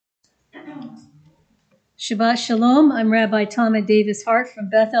Shabbat Shalom. I'm Rabbi Tama Davis Hart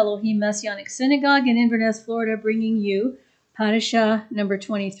from Beth Elohim Messianic Synagogue in Inverness, Florida, bringing you Parashah number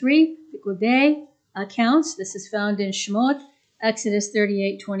 23, Pikudei accounts. This is found in Shemot, Exodus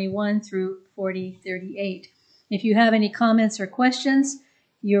 38:21 through 40:38. If you have any comments or questions,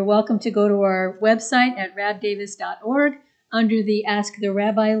 you're welcome to go to our website at rabdavis.org under the Ask the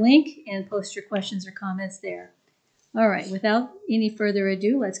Rabbi link and post your questions or comments there. All right, without any further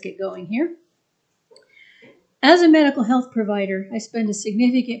ado, let's get going here. As a medical health provider, I spend a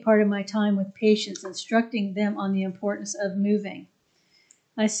significant part of my time with patients, instructing them on the importance of moving.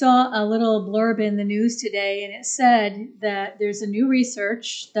 I saw a little blurb in the news today, and it said that there's a new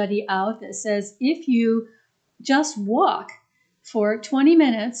research study out that says if you just walk for 20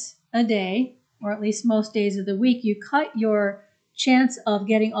 minutes a day, or at least most days of the week, you cut your chance of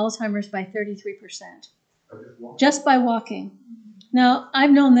getting Alzheimer's by 33%. Just by walking. Now,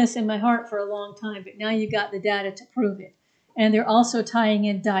 I've known this in my heart for a long time, but now you got the data to prove it. And they're also tying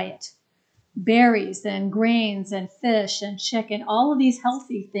in diet. Berries and grains and fish and chicken, all of these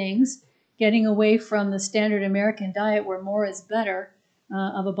healthy things, getting away from the standard American diet where more is better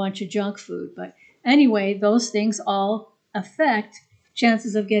of a bunch of junk food. But anyway, those things all affect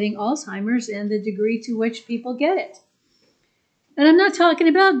chances of getting Alzheimer's and the degree to which people get it. And I'm not talking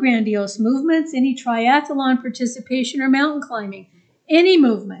about grandiose movements, any triathlon participation or mountain climbing. Any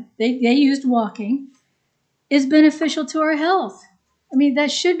movement, they used walking, is beneficial to our health. I mean,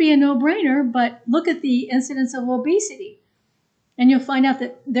 that should be a no-brainer, but look at the incidence of obesity, and you'll find out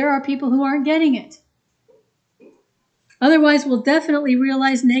that there are people who aren't getting it. Otherwise, we'll definitely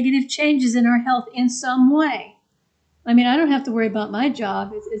realize negative changes in our health in some way. I mean, I don't have to worry about my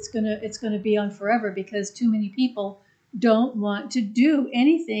job. It's gonna be on forever because too many people don't want to do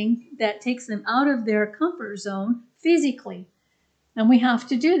anything that takes them out of their comfort zone physically. And we have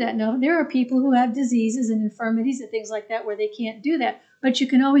to do that. Now, there are people who have diseases and infirmities and things like that where they can't do that. But you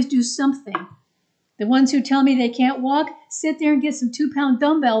can always do something. The ones who tell me they can't walk, sit there and get some 2-pound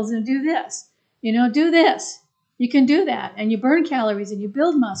dumbbells and do this. Do this. You can do that. And you burn calories and you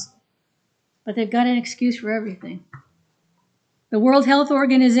build muscle. But they've got an excuse for everything. The World Health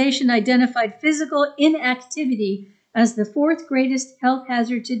Organization identified physical inactivity as the 4th greatest health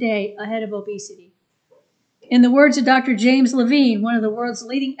hazard today, ahead of obesity. In the words of Dr. James Levine, one of the world's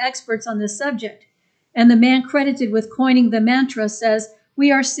leading experts on this subject, and the man credited with coining the mantra, says, "We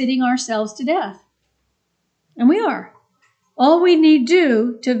are sitting ourselves to death." And we are. All we need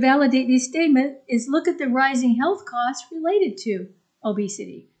do to validate these statements is look at the rising health costs related to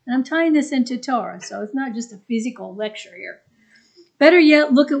obesity. And I'm tying this into Torah, so it's not just a physical lecture here. Better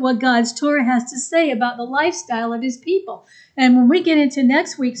yet, look at what God's Torah has to say about the lifestyle of his people. And when we get into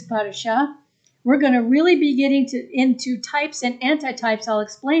next week's Parashah, we're going to really be getting into types and antitypes. I'll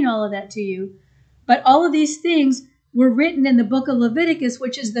explain all of that to you. But all of these things were written in the book of Leviticus,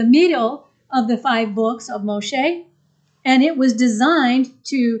 which is the middle of the 5 books of Moshe. And it was designed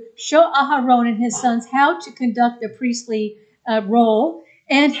to show Aharon and his sons how to conduct the priestly role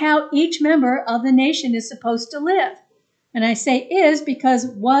and how each member of the nation is supposed to live. And I say is because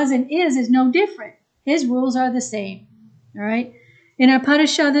was and is no different. His rules are the same. All right. In our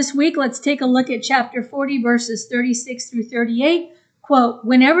Parashah this week, let's take a look at chapter 40, verses 36 through 38. Quote,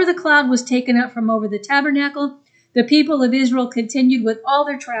 "Whenever the cloud was taken up from over the tabernacle, the people of Israel continued with all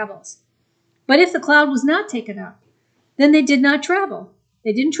their travels. But if the cloud was not taken up, then they did not travel.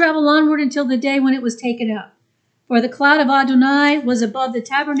 They didn't travel onward until the day when it was taken up. For the cloud of Adonai was above the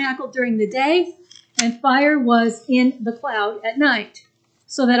tabernacle during the day, and fire was in the cloud at night,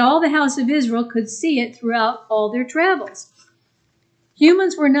 so that all the house of Israel could see it throughout all their travels."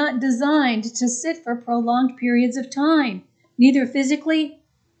 Humans were not designed to sit for prolonged periods of time, neither physically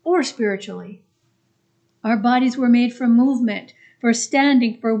or spiritually. Our bodies were made for movement, for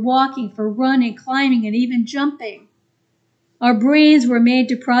standing, for walking, for running, climbing, and even jumping. Our brains were made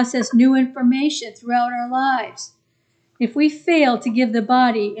to process new information throughout our lives. If we fail to give the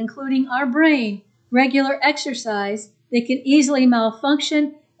body, including our brain, regular exercise, they can easily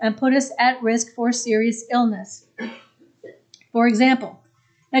malfunction and put us at risk for serious illness. For example,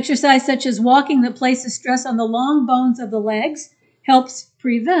 exercise such as walking that places stress on the long bones of the legs helps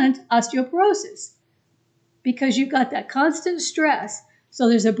prevent osteoporosis because you've got that constant stress, so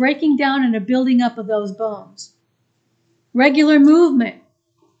there's a breaking down and a building up of those bones. Regular movement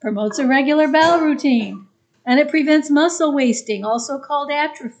promotes a regular bowel routine, and it prevents muscle wasting, also called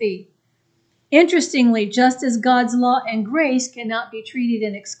atrophy. Interestingly, just as God's law and grace cannot be treated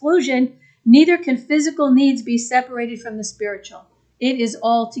in exclusion, neither can physical needs be separated from the spiritual. It is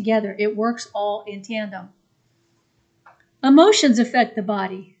all together. It works all in tandem. Emotions affect the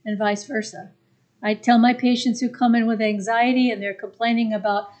body and vice versa. I tell my patients who come in with anxiety and they're complaining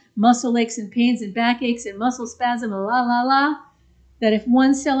about muscle aches and pains and backaches and muscle spasm and that if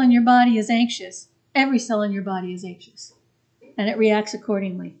one cell in your body is anxious, every cell in your body is anxious, and it reacts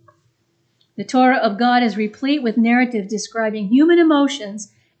accordingly. The Torah of God is replete with narratives describing human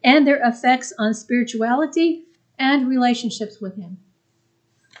emotions and their effects on spirituality and relationships with Him.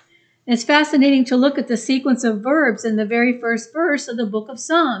 It's fascinating to look at the sequence of verbs in the very first verse of the book of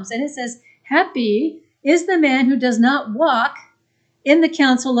Psalms. And it says, happy is the man who does not walk in the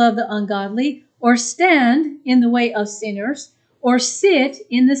counsel of the ungodly, or stand in the way of sinners, or sit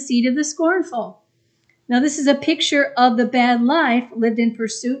in the seat of the scornful. Now, this is a picture of the bad life lived in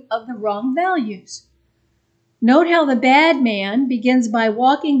pursuit of the wrong values. Note how the bad man begins by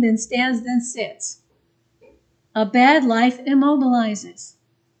walking, then stands, then sits. A bad life immobilizes.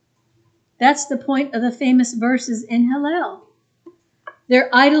 That's the point of the famous verses in Hallel. Their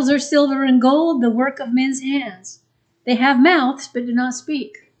idols are silver and gold, the work of men's hands. They have mouths, but do not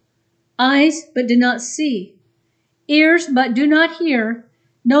speak. Eyes, but do not see. Ears, but do not hear.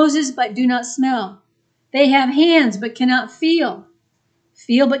 Noses, but do not smell. They have hands, but cannot feel.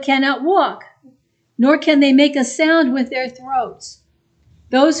 Feel, but cannot walk. Nor can they make a sound with their throats.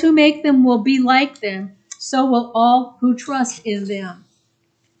 Those who make them will be like them. So will all who trust in them.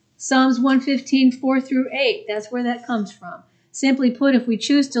 Psalms 115, 4 through 8. That's where that comes from. Simply put, if we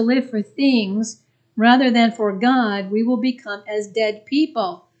choose to live for things rather than for God, we will become as dead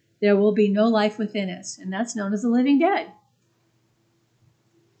people. There will be no life within us, and that's known as the living dead.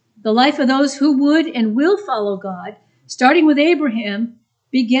 The life of those who would and will follow God, starting with Abraham,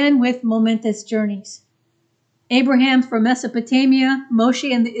 began with momentous journeys. Abraham from Mesopotamia,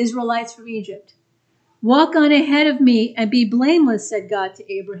 Moshe and the Israelites from Egypt. Walk on ahead of me and be blameless, said God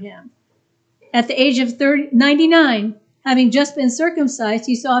to Abraham. At the age of 99, having just been circumcised,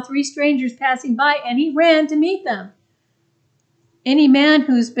 he saw 3 strangers passing by, and he ran to meet them. Any man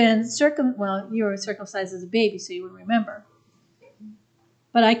who's been you were circumcised as a baby, so you would remember.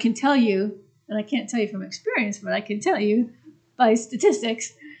 But I can tell you, and I can't tell you from experience, but I can tell you by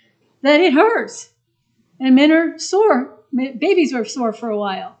statistics, that it hurts. And men are sore. Babies are sore for a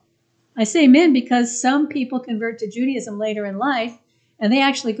while. I say men because some people convert to Judaism later in life, and they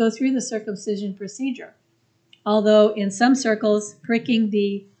actually go through the circumcision procedure. Although in some circles, pricking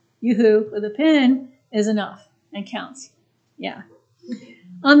the yoo-hoo with a pin is enough and counts. Yeah.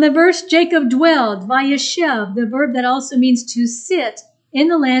 On the verse, Jacob dwelled, vayeshev, the verb that also means to sit, in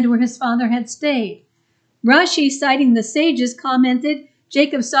the land where his father had stayed. Rashi, citing the sages, commented,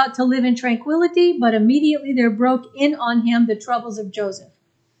 Jacob sought to live in tranquility, but immediately there broke in on him the troubles of Joseph.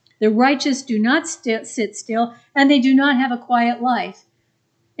 The righteous do not sit still, and they do not have a quiet life.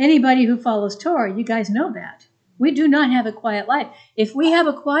 Anybody who follows Torah, you guys know that. We do not have a quiet life. If we have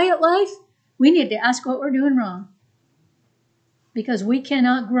a quiet life, we need to ask what we're doing wrong. Because we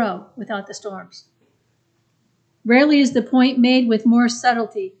cannot grow without the storms. Rarely is the point made with more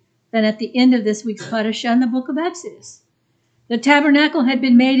subtlety than at the end of this week's Parashah in the book of Exodus. The tabernacle had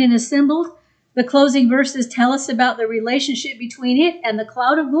been made and assembled. The closing verses tell us about the relationship between it and the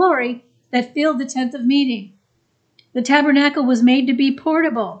cloud of glory that filled the tent of meeting. The tabernacle was made to be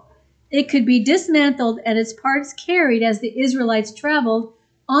portable. It could be dismantled and its parts carried as the Israelites traveled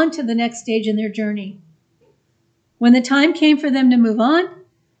on to the next stage in their journey. When the time came for them to move on,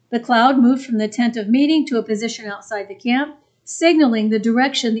 the cloud moved from the tent of meeting to a position outside the camp, signaling the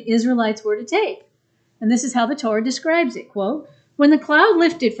direction the Israelites were to take. And this is how the Torah describes it, quote, when the cloud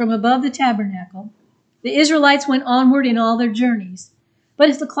lifted from above the tabernacle, the Israelites went onward in all their journeys. But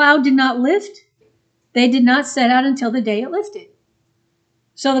if the cloud did not lift, they did not set out until the day it lifted.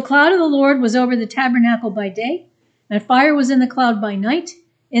 So the cloud of the Lord was over the tabernacle by day, and fire was in the cloud by night,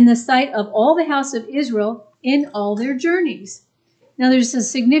 in the sight of all the house of Israel in all their journeys. Now there's a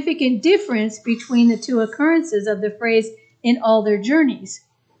significant difference between the two occurrences of the phrase in all their journeys.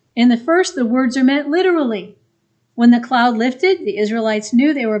 In the first, the words are meant literally. When the cloud lifted, the Israelites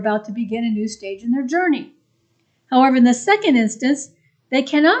knew they were about to begin a new stage in their journey. However, in the second instance, they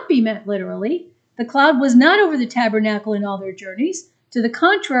cannot be meant literally. The cloud was not over the tabernacle in all their journeys. To the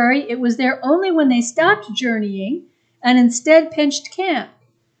contrary, it was there only when they stopped journeying and instead pitched camp.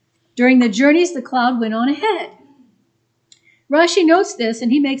 During the journeys, the cloud went on ahead. Rashi notes this,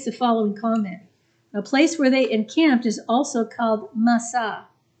 and he makes the following comment. A place where they encamped is also called Masa,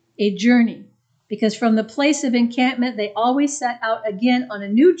 a journey, because from the place of encampment they always set out again on a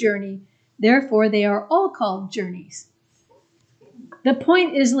new journey. Therefore, they are all called journeys. The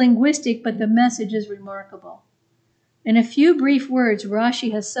point is linguistic, but the message is remarkable. In a few brief words,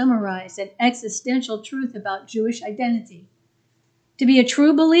 Rashi has summarized an existential truth about Jewish identity. To be a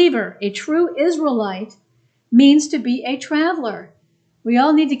true believer, a true Israelite, means to be a traveler. We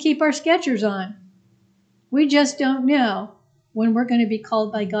all need to keep our Skechers on. We just don't know when we're going to be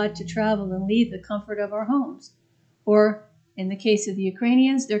called by God to travel and leave the comfort of our homes, or, in the case of the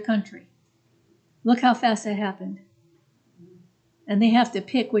Ukrainians, their country. Look how fast that happened. And they have to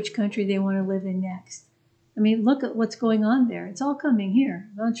pick which country they want to live in next. I mean, look at what's going on there. It's all coming here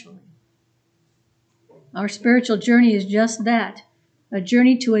eventually. Our spiritual journey is just that, a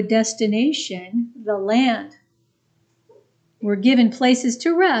journey to a destination, the land. We're given places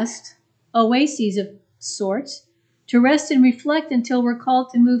to rest, oases of sorts, to rest and reflect until we're called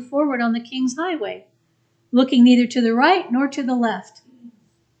to move forward on the King's highway, looking neither to the right nor to the left.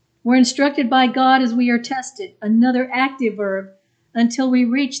 We're instructed by God as we are tested, another active verb, until we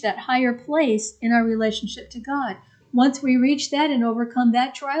reach that higher place in our relationship to God. Once we reach that and overcome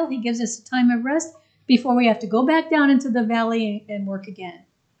that trial, He gives us a time of rest before we have to go back down into the valley and work again.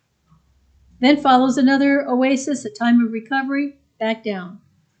 Then follows another oasis, a time of recovery, back down.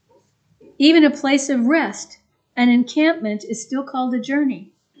 Even a place of rest, an encampment, is still called a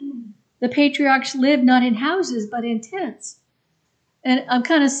journey. The patriarchs lived not in houses, but in tents. And I'm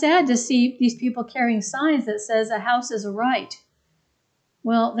kind of sad to see these people carrying signs that says a house is a right.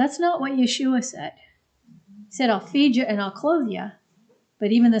 Well, that's not what Yeshua said. He said, I'll feed you and I'll clothe you.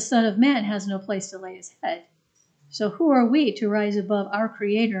 But even the Son of Man has no place to lay his head. So who are we to rise above our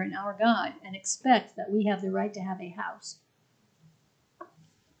Creator and our God and expect that we have the right to have a house?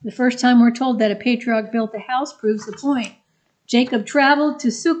 The first time we're told that a patriarch built a house proves the point. Jacob traveled to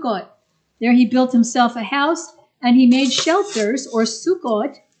Sukkot. There he built himself a house, and he made shelters, or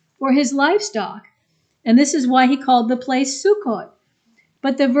Sukkot, for his livestock. And this is why he called the place Sukkot.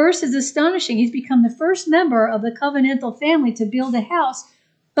 But the verse is astonishing. He's become the first member of the covenantal family to build a house,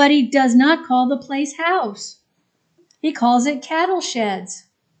 but he does not call the place house. He calls it cattle sheds.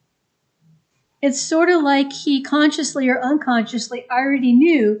 It's sort of like he consciously or unconsciously already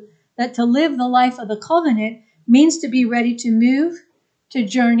knew that to live the life of the covenant means to be ready to move, to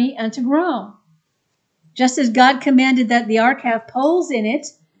journey, and to grow. Just as God commanded that the ark have poles in it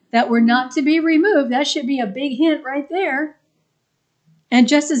that were not to be removed, that should be a big hint right there. And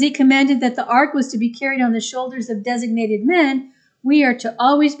just as he commanded that the ark was to be carried on the shoulders of designated men, we are to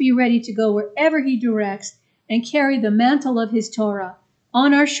always be ready to go wherever he directs and carry the mantle of his Torah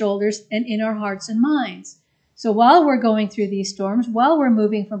on our shoulders and in our hearts and minds. So while we're going through these storms, while we're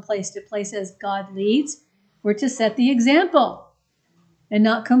moving from place to place as God leads, we're to set the example and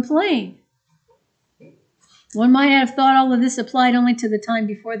not complain. One might have thought all of this applied only to the time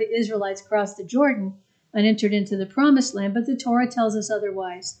before the Israelites crossed the Jordan and entered into the promised land, but the Torah tells us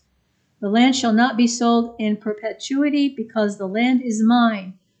otherwise. The land shall not be sold in perpetuity because the land is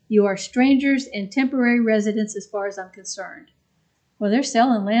mine. You are strangers and temporary residents as far as I'm concerned. Well, they're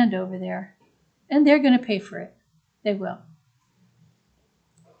selling land over there, and they're going to pay for it. They will.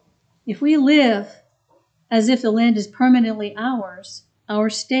 If we live as if the land is permanently ours, our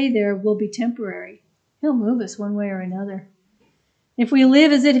stay there will be temporary. He'll move us one way or another. If we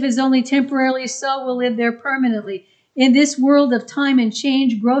live as if it's only temporarily so, we'll live there permanently. In this world of time and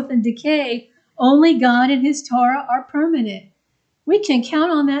change, growth and decay, only God and his Torah are permanent. We can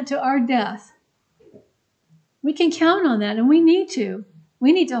count on that to our death. We can count on that, and we need to.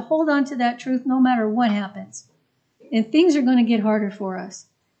 We need to hold on to that truth no matter what happens. And things are going to get harder for us.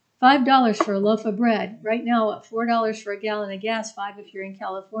 $5 for a loaf of bread. Right now, $4 for a gallon of gas, $5 if you're in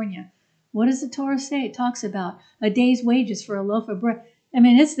California. What does the Torah say? It talks about a day's wages for a loaf of bread. I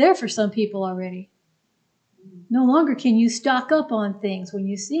mean, it's there for some people already. No longer can you stock up on things when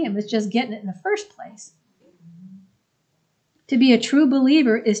you see them. It's just getting it in the first place. To be a true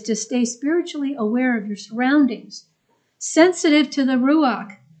believer is to stay spiritually aware of your surroundings, sensitive to the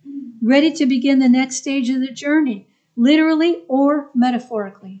Ruach, ready to begin the next stage of the journey, literally or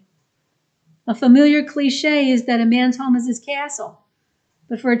metaphorically. A familiar cliche is that a man's home is his castle.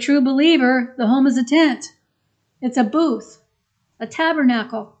 But for a true believer, the home is a tent. It's a booth, a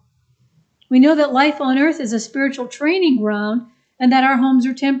tabernacle. We know that life on earth is a spiritual training ground and that our homes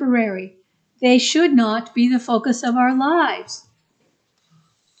are temporary. They should not be the focus of our lives.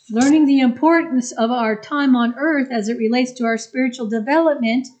 Learning the importance of our time on earth as it relates to our spiritual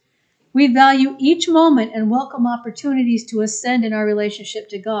development, we value each moment and welcome opportunities to ascend in our relationship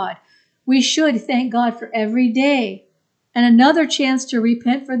to God. We should thank God for every day and another chance to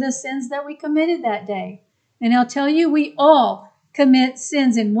repent for the sins that we committed that day. And I'll tell you, we all commit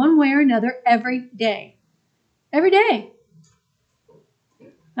sins in one way or another every day. Every day.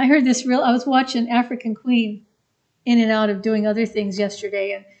 I heard this I was watching African Queen in and out of doing other things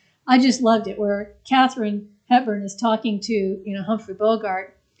yesterday, and I just loved it, where Catherine Hepburn is talking to, Humphrey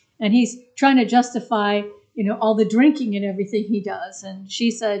Bogart, and he's trying to justify, all the drinking and everything he does. And she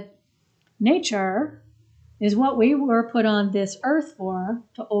said, nature is what we were put on this earth for,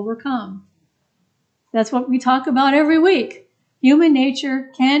 to overcome. That's what we talk about every week. Human nature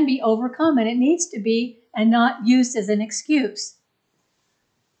can be overcome, and it needs to be, and not used as an excuse.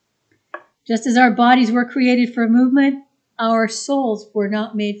 Just as our bodies were created for movement, our souls were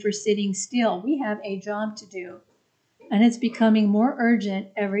not made for sitting still. We have a job to do, and it's becoming more urgent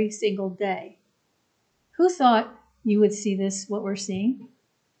every single day. Who thought you would see this, what we're seeing?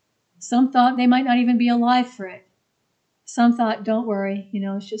 Some thought they might not even be alive for it. Some thought, don't worry,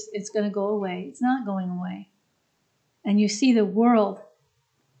 it's going to go away. It's not going away. And you see the world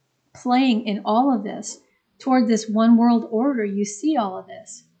playing in all of this toward this one world order. You see all of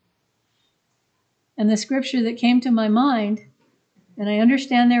this. And the scripture that came to my mind, and I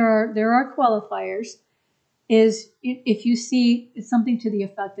understand there are qualifiers, is if you see something to the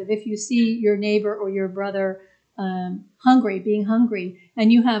effect of, if you see your neighbor or your brother being hungry,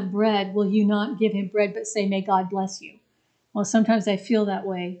 and you have bread, will you not give him bread but say, may God bless you? Well, sometimes I feel that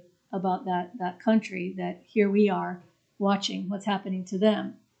way about that country, that here we are watching what's happening to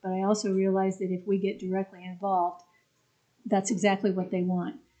them. But I also realize that if we get directly involved, that's exactly what they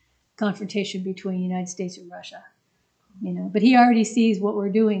want. Confrontation between the United States and Russia. But he already sees what we're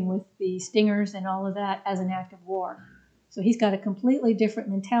doing with the stingers and all of that as an act of war. So he's got a completely different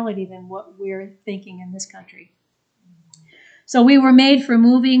mentality than what we're thinking in this country. So we were made for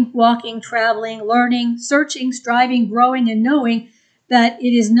moving, walking, traveling, learning, searching, striving, growing, and knowing that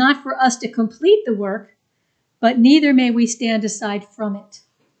it is not for us to complete the work, but neither may we stand aside from it.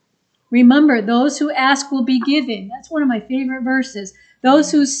 Remember, those who ask will be given. That's one of my favorite verses.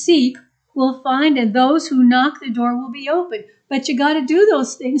 Those who seek will find, and those who knock, the door will be open. But you got to do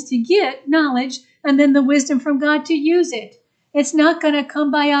those things to get knowledge and then the wisdom from God to use it. It's not going to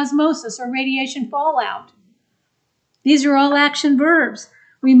come by osmosis or radiation fallout. These are all action verbs.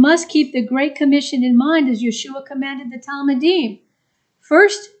 We must keep the Great Commission in mind as Yeshua commanded the Talmudim.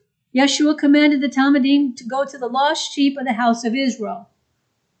 First, Yeshua commanded the Talmudim to go to the lost sheep of the house of Israel.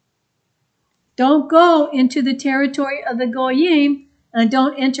 Don't go into the territory of the Goyim, and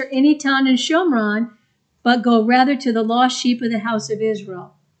don't enter any town in Shomron, but go rather to the lost sheep of the house of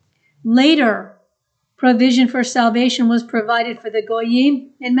Israel. Later, provision for salvation was provided for the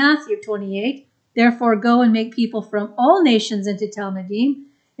Goyim in Matthew 28. Therefore, go and make people from all nations into Talmudim,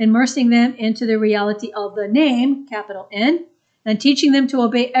 immersing them into the reality of the name, capital N, and teaching them to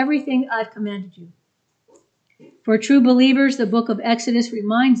obey everything I've commanded you. For true believers, the book of Exodus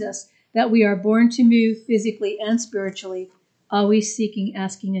reminds us that we are born to move physically and spiritually, always seeking,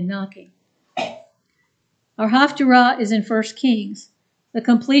 asking, and knocking. Our Haftarah is in 1 Kings. The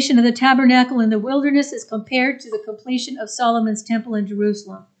completion of the tabernacle in the wilderness is compared to the completion of Solomon's temple in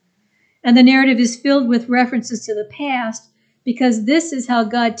Jerusalem. And the narrative is filled with references to the past, because this is how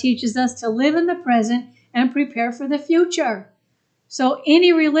God teaches us to live in the present and prepare for the future. So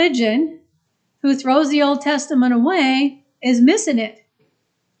any religion who throws the Old Testament away is missing it.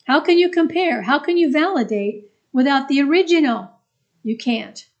 How can you compare? How can you validate without the original? You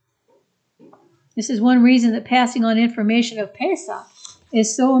can't. This is one reason that passing on information of Pesach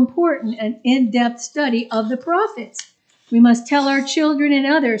is so important, an in-depth study of the prophets. We must tell our children and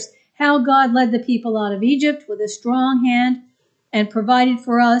others how God led the people out of Egypt with a strong hand and provided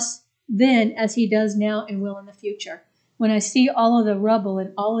for us then as he does now and will in the future. When I see all of the rubble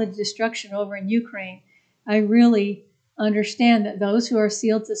and all the destruction over in Ukraine, I really understand that those who are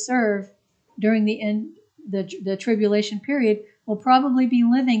sealed to serve during the tribulation period will probably be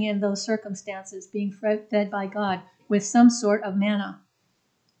living in those circumstances, being fed by God with some sort of manna.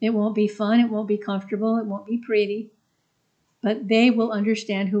 It won't be fun, it won't be comfortable, it won't be pretty, but they will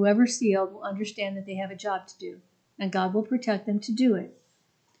understand, whoever's sealed will understand that they have a job to do, and God will protect them to do it.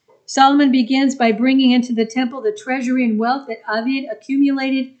 Solomon begins by bringing into the temple the treasury and wealth that David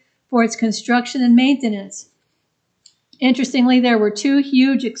accumulated for its construction and maintenance. Interestingly, there were two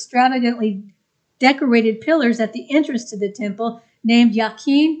huge, extravagantly decorated pillars at the entrance to the temple named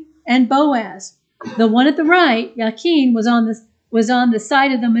Yakin and Boaz. The one at the right, Yakin, was on the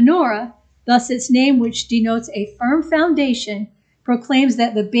side of the menorah. Thus its name, which denotes a firm foundation, proclaims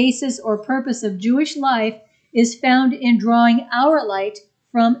that the basis or purpose of Jewish life is found in drawing our light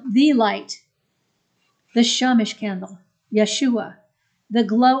from the light. The Shamish candle, Yeshua, the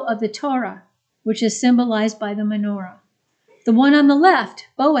glow of the Torah, which is symbolized by the menorah. The one on the left,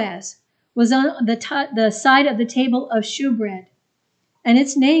 Boaz, was on the side of the table of shewbread, and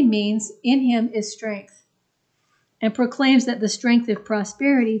its name means, in him is strength, and proclaims that the strength of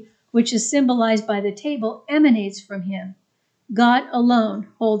prosperity which is symbolized by the table, emanates from him. God alone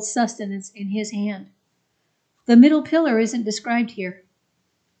holds sustenance in his hand. The middle pillar isn't described here.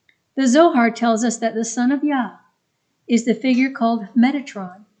 The Zohar tells us that the Son of Yah is the figure called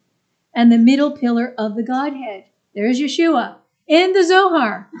Metatron and the middle pillar of the Godhead. There's Yeshua in the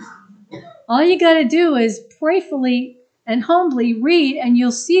Zohar. All you got to do is prayerfully and humbly read, and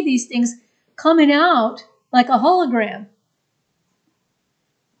you'll see these things coming out like a hologram.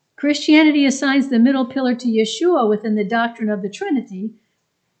 Christianity assigns the middle pillar to Yeshua within the doctrine of the Trinity,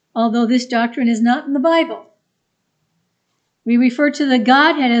 although this doctrine is not in the Bible. We refer to the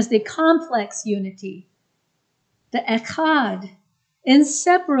Godhead as the complex unity, the Echad,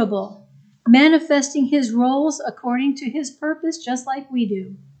 inseparable, manifesting his roles according to his purpose, just like we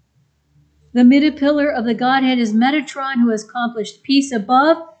do. The middle pillar of the Godhead is Metatron, who has accomplished peace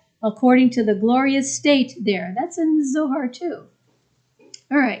above, according to the glorious state there. That's in the Zohar too.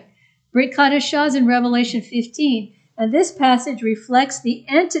 All right. Brit Parashah is in Revelation 15, and this passage reflects the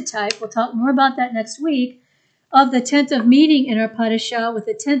antitype, we'll talk more about that next week, of the tent of meeting in our Parashah with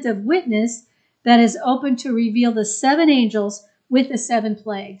the tent of witness that is open to reveal the 7 angels with the 7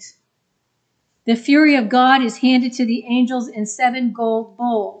 plagues. The fury of God is handed to the angels in 7 gold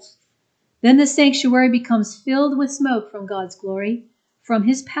bowls. Then the sanctuary becomes filled with smoke from God's glory, from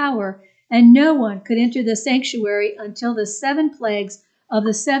his power, and no one could enter the sanctuary until the 7 plagues of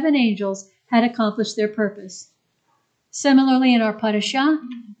the 7 angels had accomplished their purpose. Similarly, in our Parashah,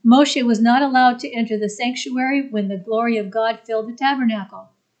 Moshe was not allowed to enter the sanctuary when the glory of God filled the tabernacle.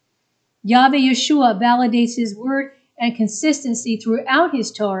 Yahweh Yeshua validates his word and consistency throughout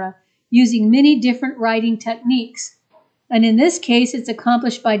his Torah using many different writing techniques. And in this case, it's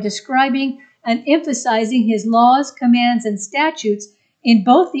accomplished by describing and emphasizing his laws, commands, and statutes in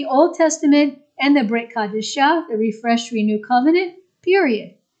both the Old Testament and the Brit Hadashah, the refreshed, renewed covenant,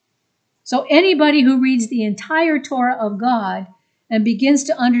 period. So anybody who reads the entire Torah of God and begins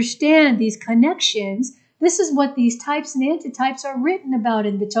to understand these connections, this is what these types and antitypes are written about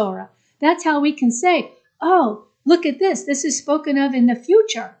in the Torah. That's how we can say, oh, look at this. This is spoken of in the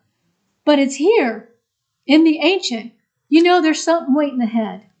future, but it's here in the ancient. You know, there's something waiting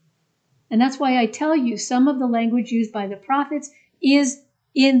ahead. And that's why I tell you some of the language used by the prophets is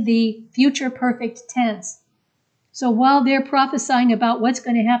in the future perfect tense. So while they're prophesying about what's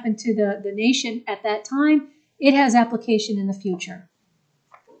going to happen to the nation at that time, it has application in the future.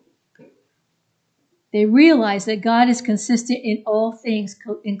 They realize that God is consistent in all things,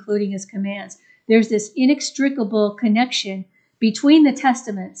 including his commands. There's this inextricable connection between the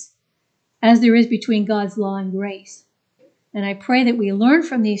testaments as there is between God's law and grace. And I pray that we learn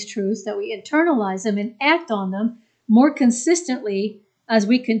from these truths, that we internalize them and act on them more consistently as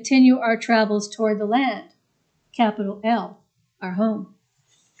we continue our travels toward the land. Capital L, our home.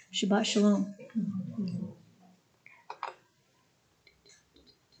 Shabbat Shalom.